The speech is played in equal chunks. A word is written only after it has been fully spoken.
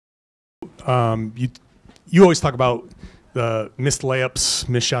You always talk about the missed layups,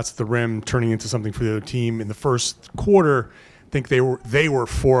 missed shots at the rim, turning into something for the other team. In the first quarter, I think they were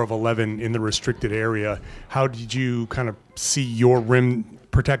 4 of 11 in the restricted area. How did you kind of see your rim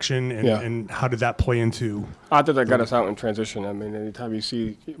protection, and how did that play into? I thought that got us out in transition. I mean, anytime you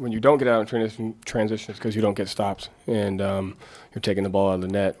see when you don't get out in transition, it's because you don't get stops, and you're taking the ball out of the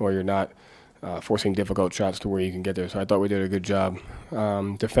net, or you're not forcing difficult shots to where you can get there. So I thought we did a good job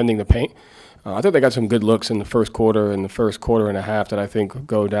defending the paint. I thought they got some good looks in the first quarter and the first quarter and a half that I think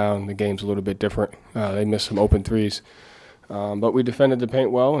go down. The game's a little bit different. They missed some open threes. But we defended the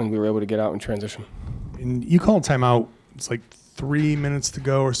paint well, and we were able to get out in transition. And you called timeout. It's like 3 minutes to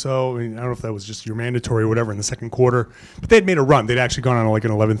go or so. I mean, I don't know if that was just your mandatory or whatever in the second quarter. But they'd made a run. They'd actually gone on like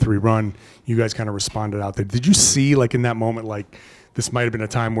an 11-3 run. You guys kind of responded out there. Did you see, like in that moment, like this might have been a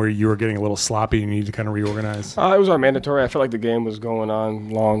time where you were getting a little sloppy and you need to kind of reorganize? It was our mandatory. I felt like the game was going on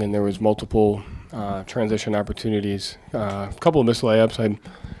long, and there was multiple transition opportunities. A couple of missed layups.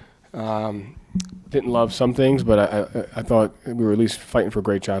 I didn't love some things, but I thought we were at least fighting for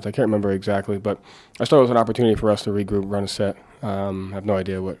great shots. I can't remember exactly, but I thought it was an opportunity for us to regroup, run a set. I have no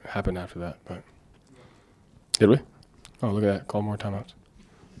idea what happened after that. But did we? Oh, look at that. Call more timeouts.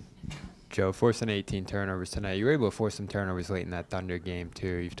 Joe, forcing 18 turnovers tonight. You were able to force some turnovers late in that Thunder game, too.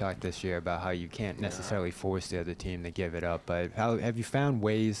 You've talked this year about how you can't necessarily force the other team to give it up. But how have you found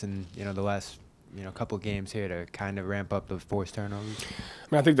ways in the last couple of games here to kind of ramp up those forced turnovers? I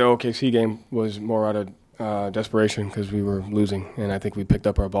mean, I think the OKC game was more out of desperation because we were losing, and I think we picked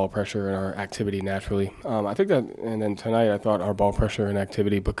up our ball pressure and our activity naturally. I think that, and then tonight I thought our ball pressure and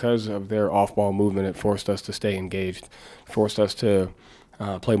activity, because of their off-ball movement, it forced us to stay engaged, forced us to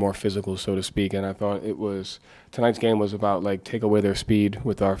play more physical, so to speak. And I thought tonight's game was about like take away their speed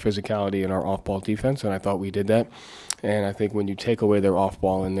with our physicality and our off-ball defense, and I thought we did that. And I think when you take away their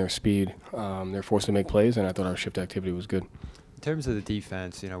off-ball and their speed, they're forced to make plays, and I thought our shift activity was good. In terms of the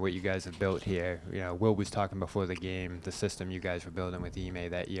defense, what you guys have built here, Will was talking before the game, the system you guys were building with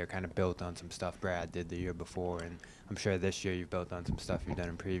Ime that year kind of built on some stuff Brad did the year before, and I'm sure this year you've built on some stuff you've done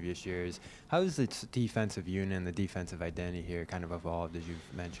in previous years. How has the defensive unit and the defensive identity here kind of evolved, as you've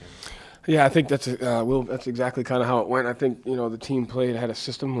mentioned? Yeah, I think that's Will. That's exactly kind of how it went. I think the team had a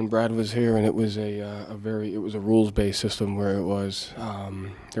system when Brad was here, and it was a rules-based system where it was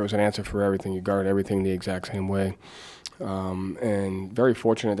there was an answer for everything. You guard everything the exact same way. And very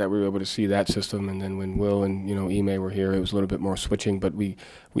fortunate that we were able to see that system. And then when Will and Ime were here, it was a little bit more switching. But we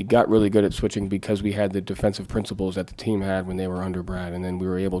got really good at switching because we had the defensive principles that the team had when they were under Brad. And then we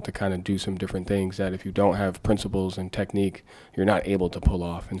were able to kind of do some different things that if you don't have principles and technique, you're not able to pull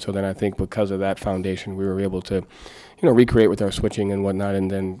off. And so then I think because of that foundation, we were able to recreate with our switching and whatnot.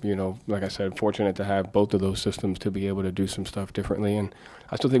 And then like I said, fortunate to have both of those systems to be able to do some stuff differently. And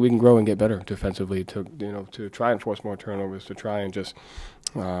I still think we can grow and get better defensively to try and force more turnovers, to try and just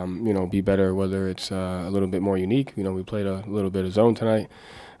be better, whether it's a little bit more unique. We played a little bit of zone tonight,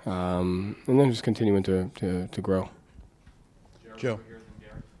 and then just continuing to grow. Joe,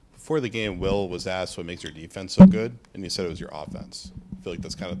 before the game, Will was asked what makes your defense so good, and he said it was your offense. I feel like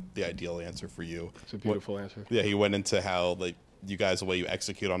that's kind of the ideal answer for you. It's a beautiful answer. Yeah, he went into how you guys, the way you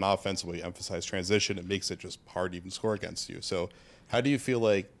execute on offense, the way you emphasize transition, it makes it just hard to even score against you. So how do you feel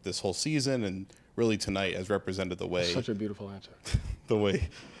like this whole season and really tonight has represented the way – Such a beautiful answer. The way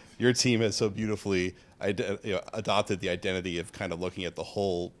your team has so beautifully adopted the identity of kind of looking at the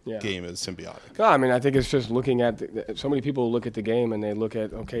whole game as symbiotic? No, I mean, I think it's just looking at so many people look at the game and they look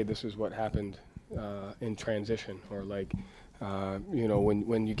at, okay, this is what happened in transition, or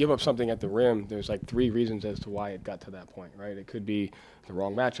when you give up something at the rim, there's like 3 reasons as to why it got to that point, right? It could be the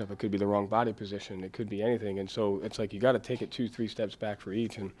wrong matchup, it could be the wrong body position, it could be anything. And so it's like you got to take it 2-3 steps back for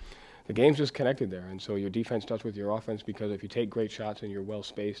each. And the game's just connected there. And so your defense starts with your offense, because if you take great shots and you're well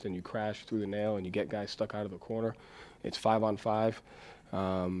spaced and you crash through the nail and you get guys stuck out of the corner, it's 5-on-5,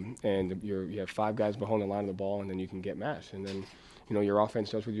 and you have 5 guys behind the line of the ball, and then you can get mashed. And then your offense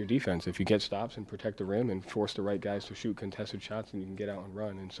starts with your defense. If you get stops and protect the rim and force the right guys to shoot contested shots, then you can get out and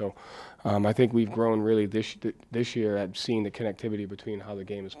run. And so I think we've grown really this year at seeing the connectivity between how the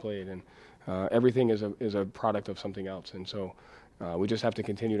game is played. And everything is a product of something else. And so we just have to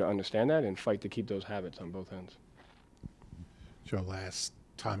continue to understand that and fight to keep those habits on both ends. Joe, last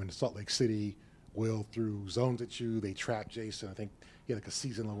time in Salt Lake City, Will threw zones at you. They trapped Jayson. I think he had like a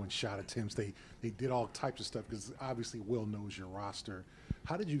season-low in shot attempts. They did all types of stuff because obviously Will knows your roster.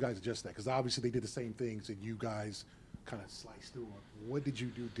 How did you guys adjust that? Because obviously they did the same things and you guys kind of sliced through them. What did you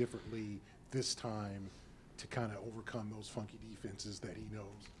do differently this time to kind of overcome those funky defenses that he knows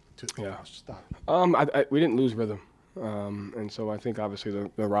to stop? We didn't lose rhythm. And so I think obviously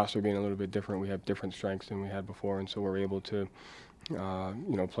the roster being a little bit different, we have different strengths than we had before, and so we're able to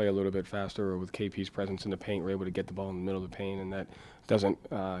play a little bit faster, or with KP's presence in the paint, we're able to get the ball in the middle of the paint, and that doesn't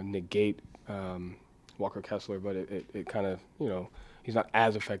negate Walker Kessler, but it kind of, he's not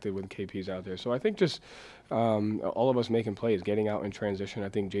as effective when KP's out there. So I think just all of us making plays, getting out in transition. I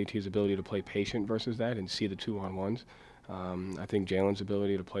think JT's ability to play patient versus that and see the 2-on-1s. I think Jalen's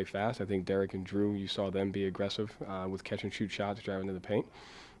ability to play fast. I think Derek and Drew, you saw them be aggressive with catch and shoot shots, driving to the paint,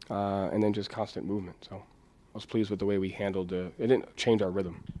 and then just constant movement. So I was pleased with the way we handled it. It didn't change our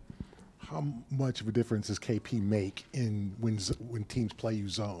rhythm. How much of a difference does KP make in when teams play you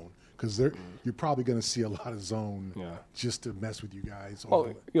zone? Because you're probably going to see a lot of zone just to mess with you guys.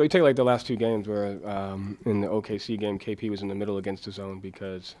 Well, you take like the last 2 games where in the OKC game, KP was in the middle against the zone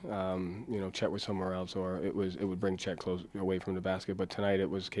because Chet was somewhere else, or it would bring Chet close away from the basket. But tonight it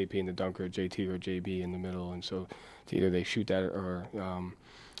was KP in the dunker, JT or JB in the middle, and so either they shoot that or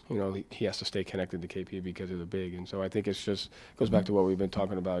he has to stay connected to KP because of the big. And so I think it's just goes back to what we've been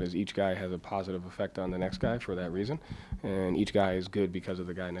talking about, is each guy has a positive effect on the next guy for that reason, and each guy is good because of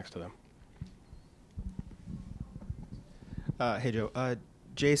the guy next to them. Hey, Joe.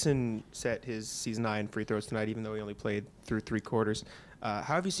 Jayson set his season high in free throws tonight, even though he only played through 3 quarters. How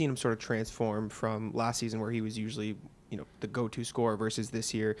have you seen him sort of transform from last season, where he was usually the go-to scorer, versus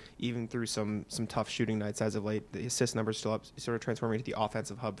this year, even through some tough shooting nights as of late? The assist numbers still up, sort of transforming into the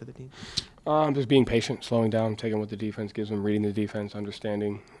offensive hub for the team? Just being patient, slowing down, taking what the defense gives him, reading the defense,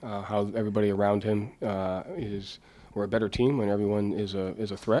 understanding how everybody around him is. We're a better team when everyone is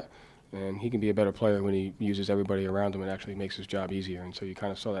a threat, and he can be a better player when he uses everybody around him and actually makes his job easier. And so you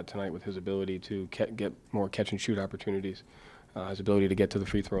kind of saw that tonight with his ability to get more catch and shoot opportunities, his ability to get to the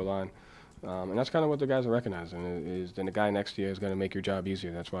free throw line. And that's kind of what the guys are recognizing, is then the guy next to you is going to make your job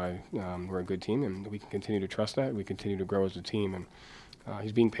easier. That's why we're a good team, and we can continue to trust that. We continue to grow as a team. And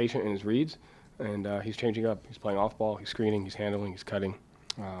he's being patient in his reads, and he's changing up. He's playing off ball, he's screening, he's handling, he's cutting.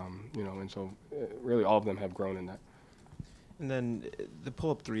 And so really all of them have grown in that. And then the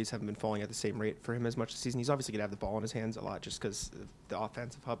pull-up threes haven't been falling at the same rate for him as much this season. He's obviously going to have the ball in his hands a lot just because of the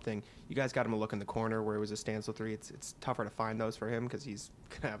offensive hub thing. You guys got him a look in the corner where it was a standstill three. It's tougher to find those for him because he's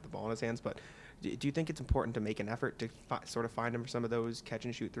going to have the ball in his hands. But do you think it's important to make an effort to sort of find him for some of those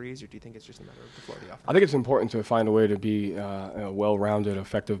catch-and-shoot threes, or do you think it's just a matter of the flow of the offense? I think it's important to find a way to be a well-rounded,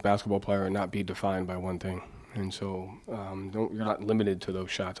 effective basketball player and not be defined by one thing. And so you're not limited to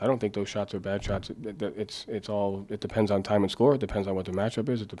those shots. I don't think those shots are bad shots. It depends on time and score. It depends on what the matchup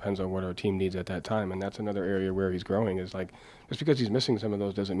is. It depends on what our team needs at that time. And that's another area where he's growing, is like, just because he's missing some of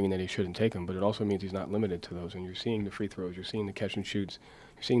those doesn't mean that he shouldn't take them, but it also means he's not limited to those. And you're seeing the free throws, you're seeing the catch and shoots,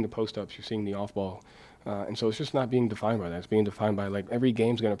 you're seeing the post-ups, you're seeing the off-ball. And so it's just not being defined by that. It's being defined by, like, every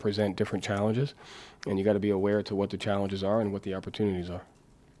game's going to present different challenges, and you got to be aware to what the challenges are and what the opportunities are.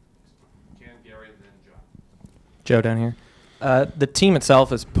 Joe down here. The team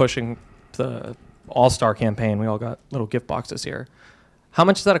itself is pushing the All-Star campaign. We all got little gift boxes here. How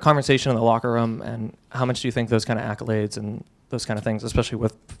much is that a conversation in the locker room, and how much do you think those kind of accolades and those kind of things, especially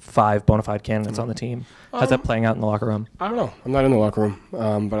with 5 bona fide candidates on the team, how's that playing out in the locker room? I don't know. I'm not in the locker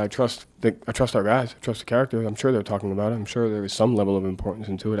room, but I trust our guys. I trust the character. I'm sure they're talking about it. I'm sure there is some level of importance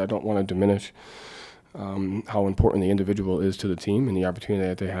into it. I don't want to diminish how important the individual is to the team and the opportunity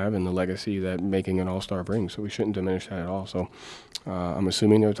that they have and the legacy that making an all-star brings. So we shouldn't diminish that at all. So I'm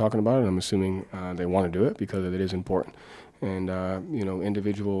assuming they're talking about it. I'm assuming they want to do it because it is important. And,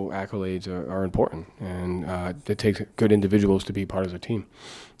 individual accolades are important. And it takes good individuals to be part of the team.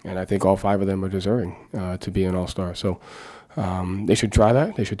 And I think all 5 of them are deserving to be an all-star. So they should try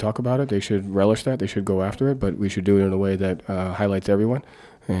that. They should talk about it. They should relish that. They should go after it. But we should do it in a way that highlights everyone,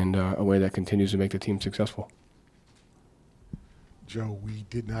 and a way that continues to make the team successful. Joe, we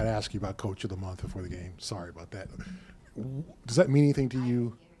did not ask you about Coach of the Month before the game. Sorry about that. Does that mean anything to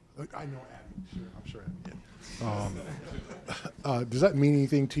you? I know Abby. I'm sure Abby did. Does that mean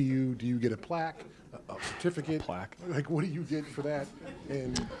anything to you? Do you get a plaque, a certificate? Plaque. Like, what do you get for that?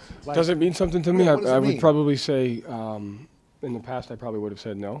 And does it mean something to me? Yeah, I would probably say in the past I probably would have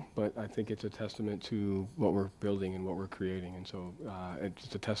said no, but I think it's a testament to what we're building and what we're creating. And so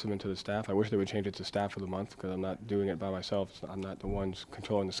it's a testament to the staff. I wish they would change it to Staff of the Month, because I'm not doing it by myself. I'm not the one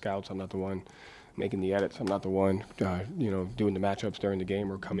controlling the scouts. I'm not the one making the edits. I'm not the one doing the matchups during the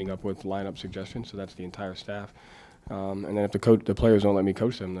game or coming up with lineup suggestions. So that's the entire staff. And then if the players don't let me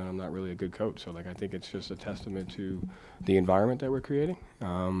coach them, then I'm not really a good coach. So I think it's just a testament to the environment that we're creating.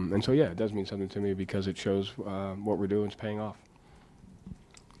 And so it does mean something to me because it shows what we're doing is paying off.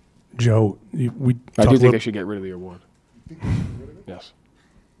 Joe, I do think they should get rid of the award. Yes.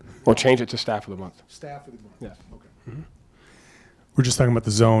 Or change it to Staff of the Month. Staff of the Month. Yes. Okay. We're just talking about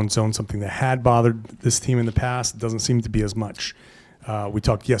the zone, something that had bothered this team in the past. It doesn't seem to be as much. We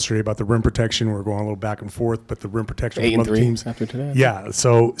talked yesterday about the rim protection. We're going a little back and forth, but the rim protection from other teams after today. Yeah,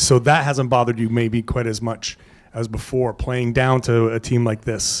 so that hasn't bothered you maybe quite as much as before. Playing down to a team like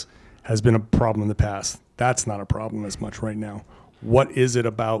this has been a problem in the past. That's not a problem as much right now. What is it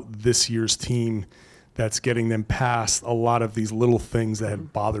about this year's team that's getting them past a lot of these little things that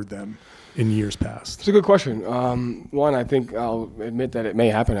had bothered them in years past? It's a good question. One, I think I'll admit that it may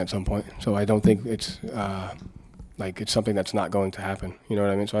happen at some point. So I don't think it's it's something that's not going to happen. You know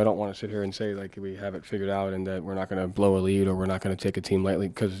what I mean? So I don't want to sit here and say like we have it figured out and that we're not going to blow a lead or we're not going to take a team lightly,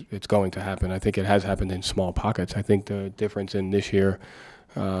 because it's going to happen. I think it has happened in small pockets. I think the difference in this year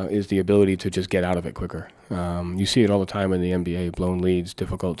is the ability to just get out of it quicker. You see it all the time in the NBA, blown leads,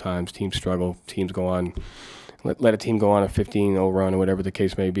 difficult times, teams struggle, teams go on, let a team go on a 15-0 run or whatever the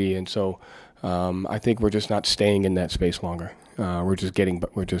case may be. And so I think we're just not staying in that space longer.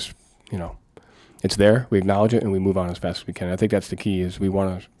 It's there, we acknowledge it, and we move on as fast as we can. I think that's the key. Is we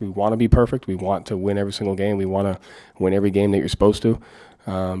want to be perfect. We want to win every single game. We want to win every game that you're supposed to,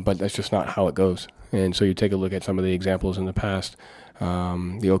 but that's just not how it goes. And so you take a look at some of the examples in the past. The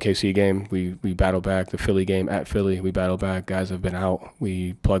OKC game, we battle back. The Philly game at Philly, we battle back. Guys have been out.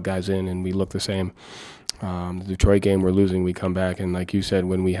 We plug guys in, and we look the same. The Detroit game, we're losing. We come back, and like you said,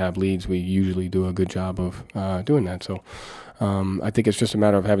 when we have leads, we usually do a good job of doing that. So I think it's just a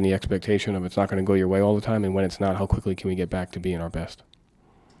matter of having the expectation of it's not going to go your way all the time, and when it's not, how quickly can we get back to being our best.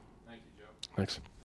 Thank you, Joe. Thanks.